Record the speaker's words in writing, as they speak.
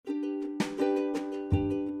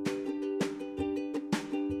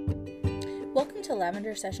Welcome to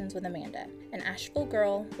Lavender Sessions with Amanda, an Asheville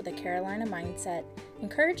girl with a Carolina mindset,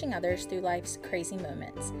 encouraging others through life's crazy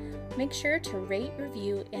moments. Make sure to rate,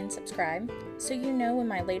 review, and subscribe so you know when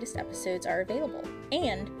my latest episodes are available.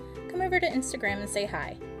 And come over to Instagram and say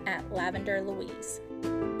hi at Lavender Louise.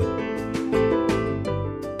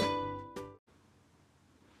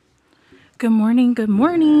 Good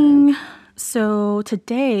morning. So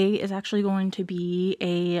today is actually going to be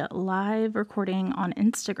a live recording on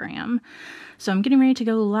Instagram. So I'm getting ready to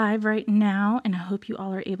go live right now, and I hope you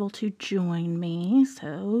all are able to join me.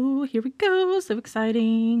 So here we go. So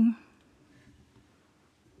exciting.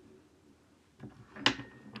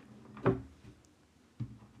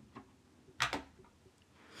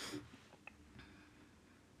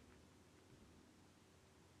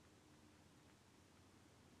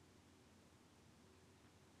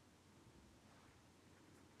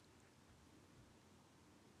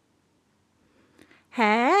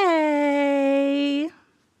 Hey!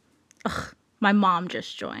 Ugh, my mom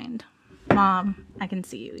just joined. Mom, I can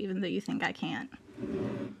see you, even though you think I can't.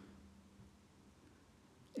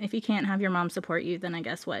 If you can't have your mom support you, then I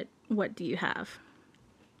guess what do you have?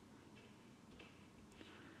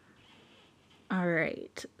 All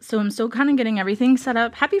right. So I'm still kind of getting everything set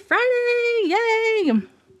up. Happy Friday! Yay!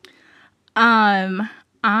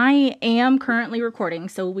 I am currently recording,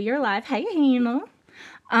 so we are live. Hey, Hannah.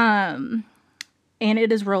 And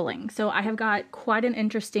it is rolling. So I have got quite an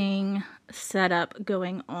interesting setup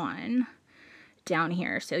going on down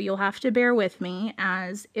here. So you'll have to bear with me,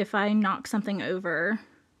 as if I knock something over,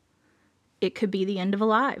 it could be the end of a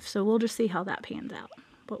live. So we'll just see how that pans out.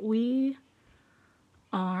 But we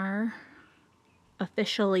are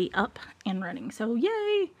officially up and running. So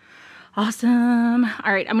yay! Awesome.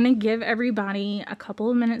 All right, I'm going to give everybody a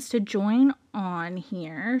couple of minutes to join on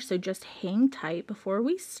here. So just hang tight before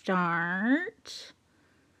we start.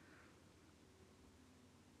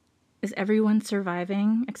 Is everyone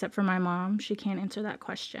surviving except for my mom? She can't answer that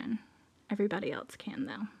question. Everybody else can,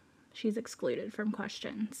 though. She's excluded from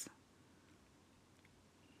questions.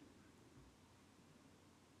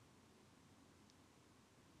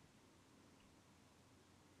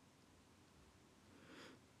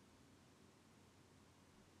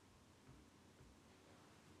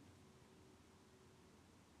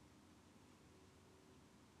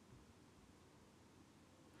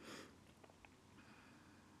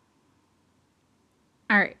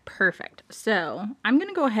 All right, perfect. So I'm going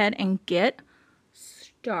to go ahead and get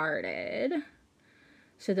started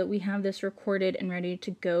so that we have this recorded and ready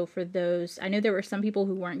to go for those. I know there were some people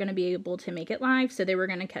who weren't going to be able to make it live, so they were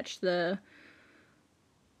going to catch the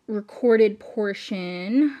recorded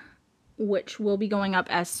portion, which will be going up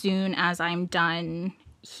as soon as I'm done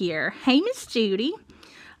here. Hey, Miss Judy.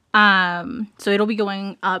 So it'll be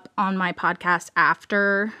going up on my podcast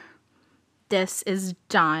after this is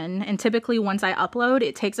done, and typically once I upload,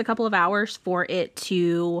 it takes a couple of hours for it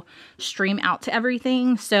to stream out to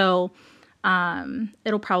everything. So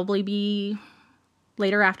it'll probably be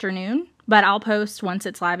later afternoon, but I'll post once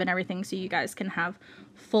it's live and everything, so you guys can have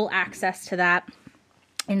full access to that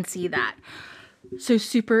and see that. So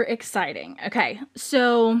super exciting. Okay,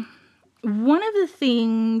 so one of the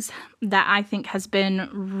things that I think has been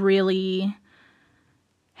really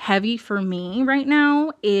heavy for me right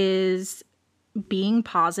now is being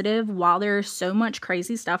positive while there's so much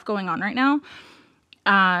crazy stuff going on right now.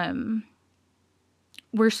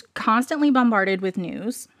 We're constantly bombarded with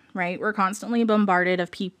news, right? We're constantly bombarded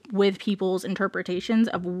with people's interpretations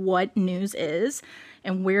of what news is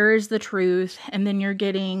and where is the truth. And then you're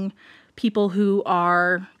getting people who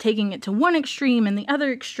are taking it to one extreme and the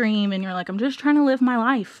other extreme. And you're like, I'm just trying to live my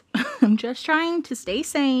life. I'm just trying to stay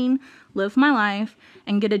sane, live my life,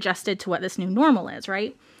 and get adjusted to what this new normal is,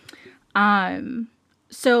 right?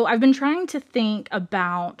 So I've been trying to think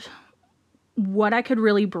about what I could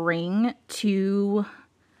really bring to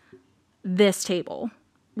this table,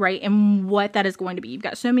 right? And what that is going to be. You've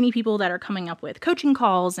got so many people that are coming up with coaching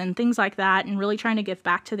calls and things like that, and really trying to give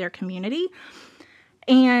back to their community.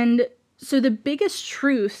 And so the biggest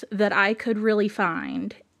truth that I could really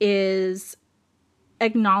find is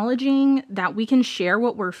acknowledging that we can share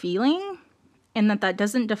what we're feeling and that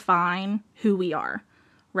doesn't define who we are.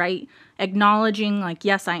 Right? Acknowledging, like,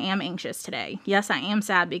 yes, I am anxious today. Yes, I am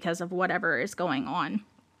sad because of whatever is going on.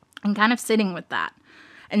 And kind of sitting with that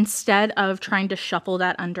instead of trying to shuffle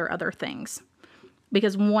that under other things.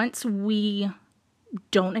 Because once we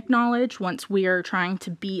don't acknowledge, once we are trying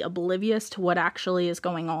to be oblivious to what actually is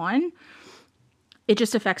going on, it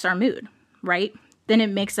just affects our mood, right? Then it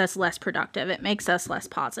makes us less productive. It makes us less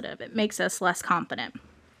positive. It makes us less confident.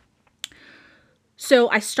 So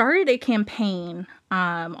I started a campaign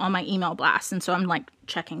on my email blast. And so I'm like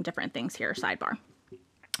checking different things here, sidebar.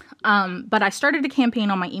 But I started a campaign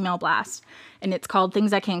on my email blast, and it's called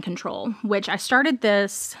Things I Can Control, which I started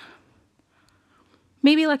this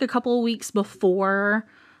maybe like a couple of weeks before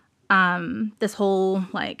this whole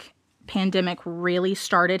like pandemic really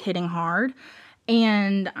started hitting hard.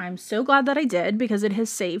 And I'm so glad that I did, because it has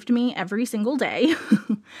saved me every single day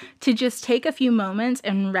to just take a few moments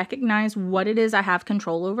and recognize what it is I have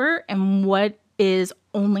control over and what is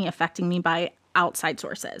only affecting me by outside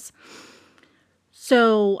sources.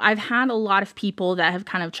 So I've had a lot of people that have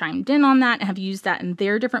kind of chimed in on that and have used that in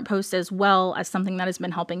their different posts as well as something that has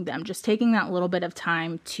been helping them. Just taking that little bit of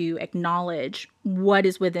time to acknowledge what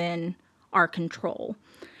is within our control,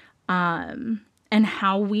 and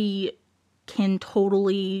how we can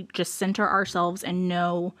totally just center ourselves and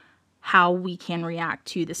know how we can react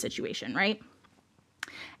to the situation, right?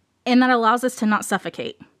 And that allows us to not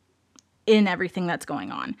suffocate in everything that's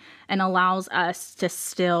going on, and allows us to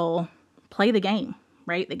still play the game,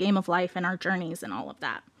 right? The game of life and our journeys and all of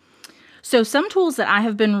that. So some tools that I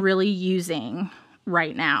have been really using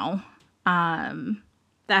right now, that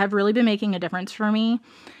have really been making a difference for me,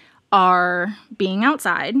 are being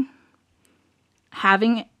outside,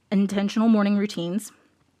 having intentional morning routines,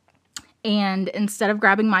 and instead of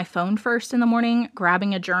grabbing my phone first in the morning,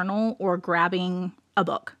 grabbing a journal or grabbing a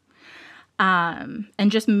book. And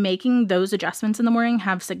just making those adjustments in the morning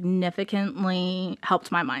have significantly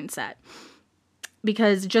helped my mindset.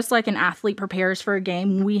 Because just like an athlete prepares for a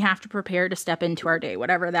game, we have to prepare to step into our day,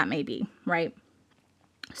 whatever that may be, right?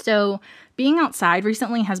 So being outside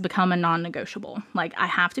recently has become a non-negotiable. Like, I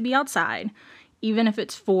have to be outside, even if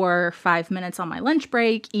it's for 5 minutes on my lunch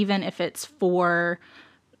break, even if it's for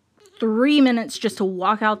 3 minutes just to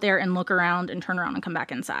walk out there and look around and turn around and come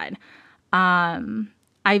back inside.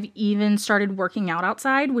 I've even started working out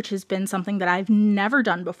outside, which has been something that I've never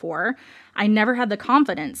done before. I never had the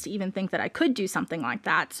confidence to even think that I could do something like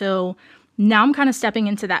that. So now I'm kind of stepping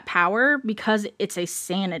into that power, because it's a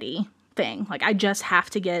sanity thing. Like, I just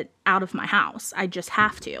have to get out of my house. I just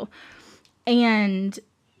have to. And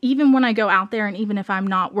even when I go out there, and even if I'm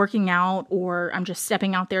not working out or I'm just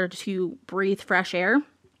stepping out there to breathe fresh air,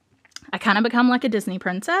 I kind of become like a Disney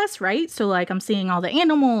princess, right? So like, I'm seeing all the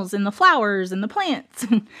animals and the flowers and the plants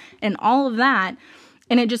and all of that.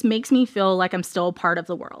 And it just makes me feel like I'm still a part of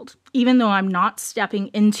the world. Even though I'm not stepping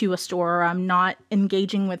into a store or I'm not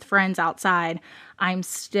engaging with friends outside, I'm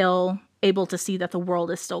still able to see that the world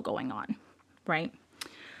is still going on, right?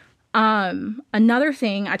 Another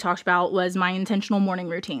thing I talked about was my intentional morning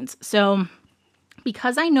routines. So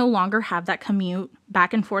because I no longer have that commute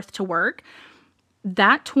back and forth to work,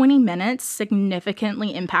 that 20 minutes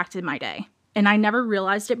significantly impacted my day. And I never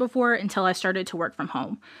realized it before until I started to work from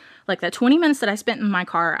home. Like, that 20 minutes that I spent in my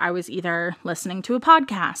car, I was either listening to a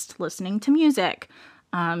podcast, listening to music,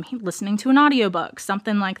 listening to an audiobook,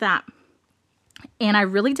 something like that. And I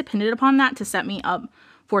really depended upon that to set me up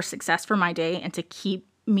for success for my day and to keep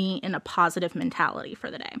me in a positive mentality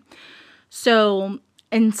for the day. So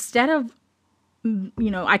instead of,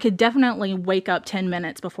 I could definitely wake up 10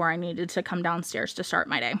 minutes before I needed to come downstairs to start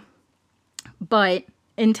my day. But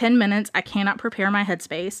in 10 minutes, I cannot prepare my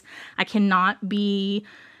headspace. I cannot be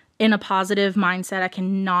in a positive mindset. I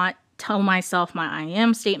cannot tell myself my I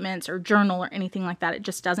am statements or journal or anything like that. It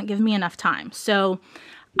just doesn't give me enough time. So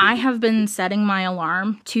I have been setting my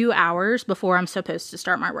alarm 2 hours before I'm supposed to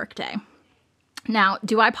start my workday. Now,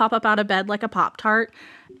 do I pop up out of bed like a Pop-Tart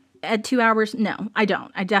at 2 hours? No, I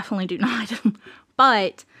don't. I definitely do not.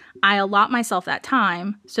 But I allot myself that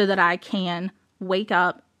time so that I can wake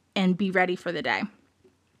up and be ready for the day.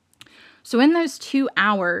 So in those 2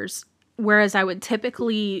 hours, whereas I would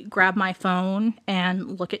typically grab my phone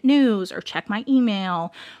and look at news or check my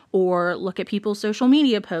email or look at people's social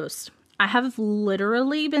media posts, I have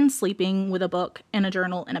literally been sleeping with a book and a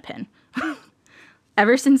journal and a pen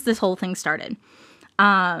ever since this whole thing started.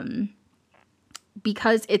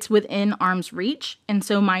 Because it's within arm's reach. And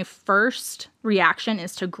so my first reaction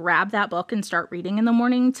is to grab that book and start reading in the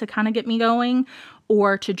morning to kind of get me going,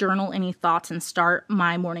 or to journal any thoughts and start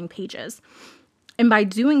my morning pages. And by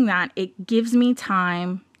doing that, it gives me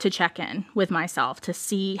time to check in with myself to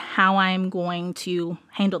see how I'm going to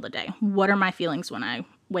handle the day. What are my feelings when I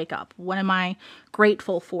wake up? What am I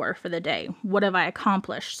grateful for the day? What have I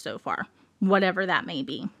accomplished so far? Whatever that may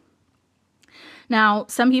be. Now,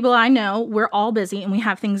 some people I know, we're all busy and we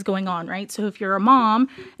have things going on, right? So if you're a mom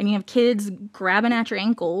and you have kids grabbing at your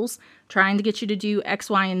ankles, trying to get you to do X,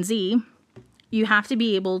 Y, and Z, you have to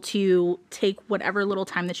be able to take whatever little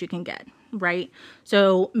time that you can get, right?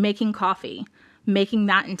 So making coffee, making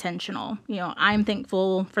that intentional. I'm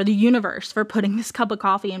thankful for the universe for putting this cup of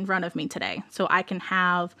coffee in front of me today so I can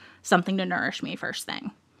have something to nourish me first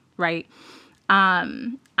thing, right?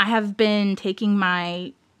 I have been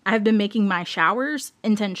making my showers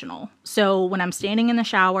intentional. So when I'm standing in the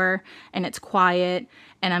shower and it's quiet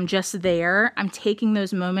and I'm just there, I'm taking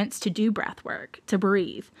those moments to do breath work, to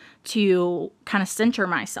breathe, to kind of center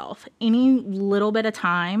myself. Any little bit of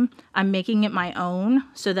time, I'm making it my own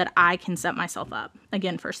so that I can set myself up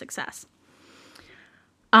again for success.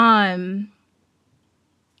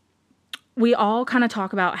 We all kind of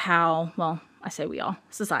talk about how, well, I say we all,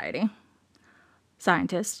 society,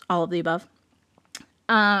 scientists, all of the above,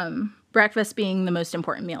 breakfast being the most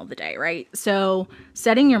important meal of the day, right? So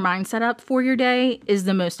setting your mindset up for your day is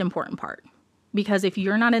the most important part. Because if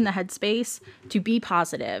you're not in the headspace to be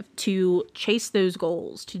positive, to chase those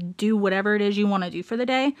goals, to do whatever it is you want to do for the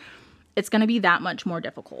day, it's going to be that much more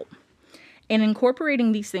difficult. And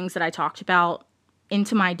incorporating these things that I talked about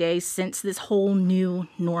into my day since this whole new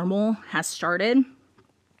normal has started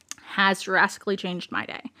has drastically changed my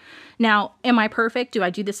day. Now, am I perfect? Do I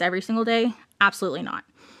do this every single day? Absolutely not.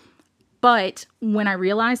 But when I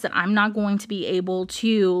realize that I'm not going to be able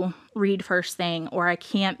to read first thing, or I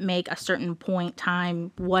can't make a certain point,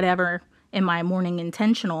 time, whatever in my morning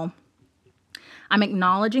intentional, I'm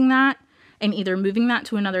acknowledging that and either moving that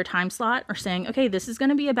to another time slot or saying, okay, this is going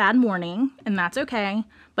to be a bad morning and that's okay,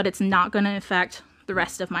 but it's not going to affect the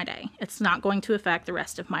rest of my day. It's not going to affect the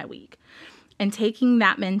rest of my week. And taking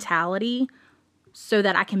that mentality so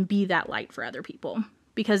that I can be that light for other people.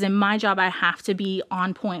 Because in my job, I have to be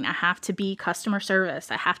on point. I have to be customer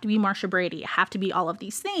service. I have to be Marsha Brady. I have to be all of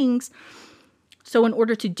these things. So in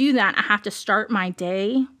order to do that, I have to start my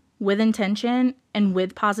day with intention and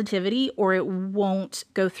with positivity, or it won't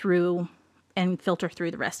go through and filter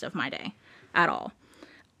through the rest of my day at all.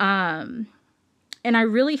 And I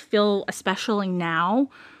really feel, especially now,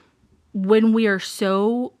 when we are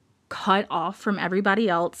so cut off from everybody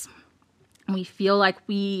else, we feel like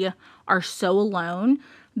we are so alone,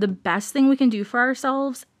 the best thing we can do for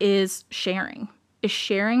ourselves is sharing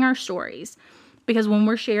our stories. Because when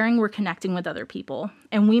we're sharing, we're connecting with other people.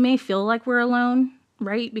 And we may feel like we're alone,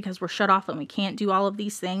 right? Because we're shut off and we can't do all of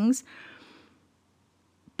these things.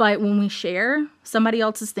 But when we share, somebody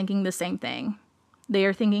else is thinking the same thing. They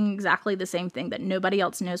are thinking exactly the same thing, that nobody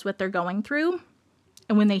else knows what they're going through.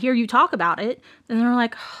 And when they hear you talk about it, then they're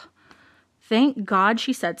like, oh, thank God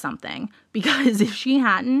she said something, because if she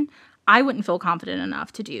hadn't, I wouldn't feel confident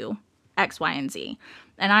enough to do X, Y, and Z.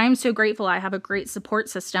 And I am so grateful I have a great support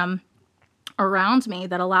system around me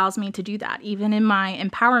that allows me to do that. Even in my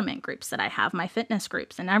empowerment groups that I have, my fitness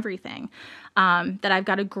groups and everything, that I've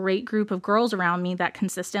got a great group of girls around me that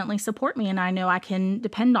consistently support me and I know I can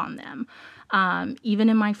depend on them. Even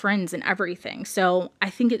in my friends and everything. So I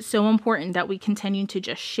think it's so important that we continue to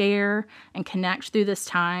just share and connect through this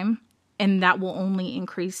time. And that will only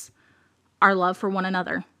increase our love for one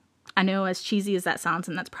another. I know, as cheesy as that sounds,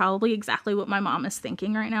 and that's probably exactly what my mom is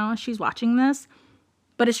thinking right now as she's watching this,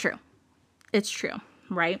 but it's true. It's true,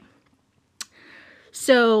 right?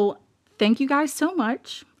 So thank you guys so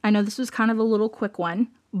much. I know this was kind of a little quick one,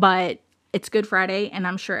 but it's Good Friday, and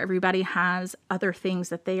I'm sure everybody has other things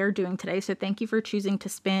that they are doing today. So thank you for choosing to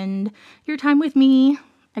spend your time with me.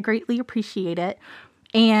 I greatly appreciate it.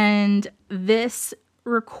 And this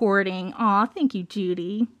recording, thank you,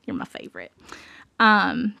 Judy. You're my favorite.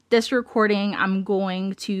 This recording I'm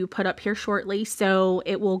going to put up here shortly, so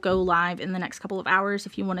it will go live in the next couple of hours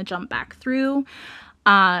if you want to jump back through.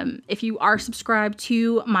 If you are subscribed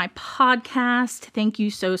to my podcast, thank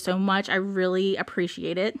you so, so much. I really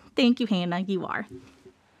appreciate it. Thank you, Hannah. You are.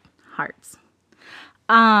 Hearts.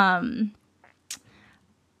 I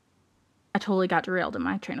totally got derailed in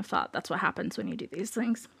my train of thought. That's what happens when you do these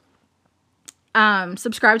things.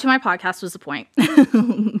 Subscribe to my podcast was the point.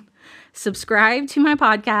 Subscribe to my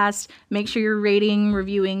podcast. Make sure you're rating,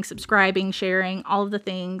 reviewing, subscribing, sharing, all of the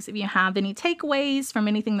things. If you have any takeaways from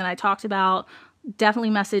anything that I talked about,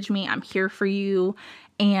 definitely message me. I'm here for you.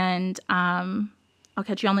 And I'll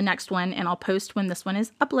catch you on the next one, and I'll post when this one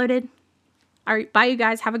is uploaded. All right, bye, you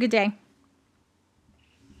guys. Have a good day.